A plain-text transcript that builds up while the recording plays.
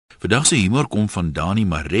Vandag se humor kom van Dani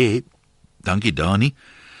Maree. Dankie Dani.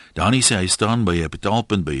 Dani sê hy staan by 'n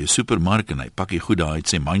betaalpunt by 'n supermark en hy pak die goed daar uit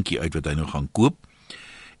sy mandjie uit wat hy nou gaan koop.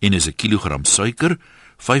 En is 'n kilogram suiker,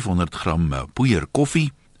 500 gram poeier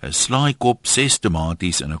koffie, 'n slaaikop, 6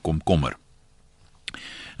 tomaties en 'n komkommer.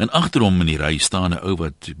 En agter hom in die ry staan 'n ou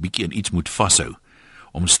wat bietjie in iets moet vashou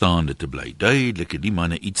om staande te bly. Duidelik het die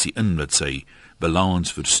man ietsie in wat sy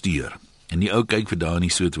balans versteur. En die ou kyk vir Dani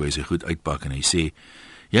so toe hy sy goed uitpak en hy sê: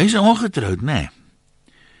 "Jy's ongetroud, né?"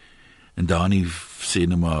 En Dani sê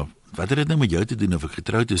nou maar: "Wat het dit nou met jou te doen of ek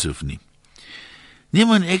getroud is of nie?" "Nee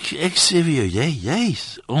man, ek sê vir jou,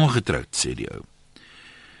 jy's ongetroud," sê die ou.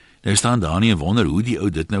 Nou staan Dani en wonder hoe die ou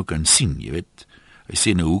dit nou kan sien, jy weet. Hy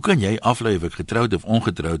sê nou, hoe kan jy aflei of ek getroud of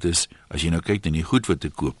ongetroud is as jy nou kyk na die goed wat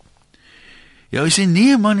ek koop? Ja, hy sê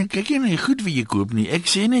nee man, ek kyk nie na die goed wat jy koop nie. Ek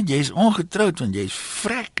sê net jy's ongetroud want jy's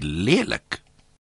vrek lelik.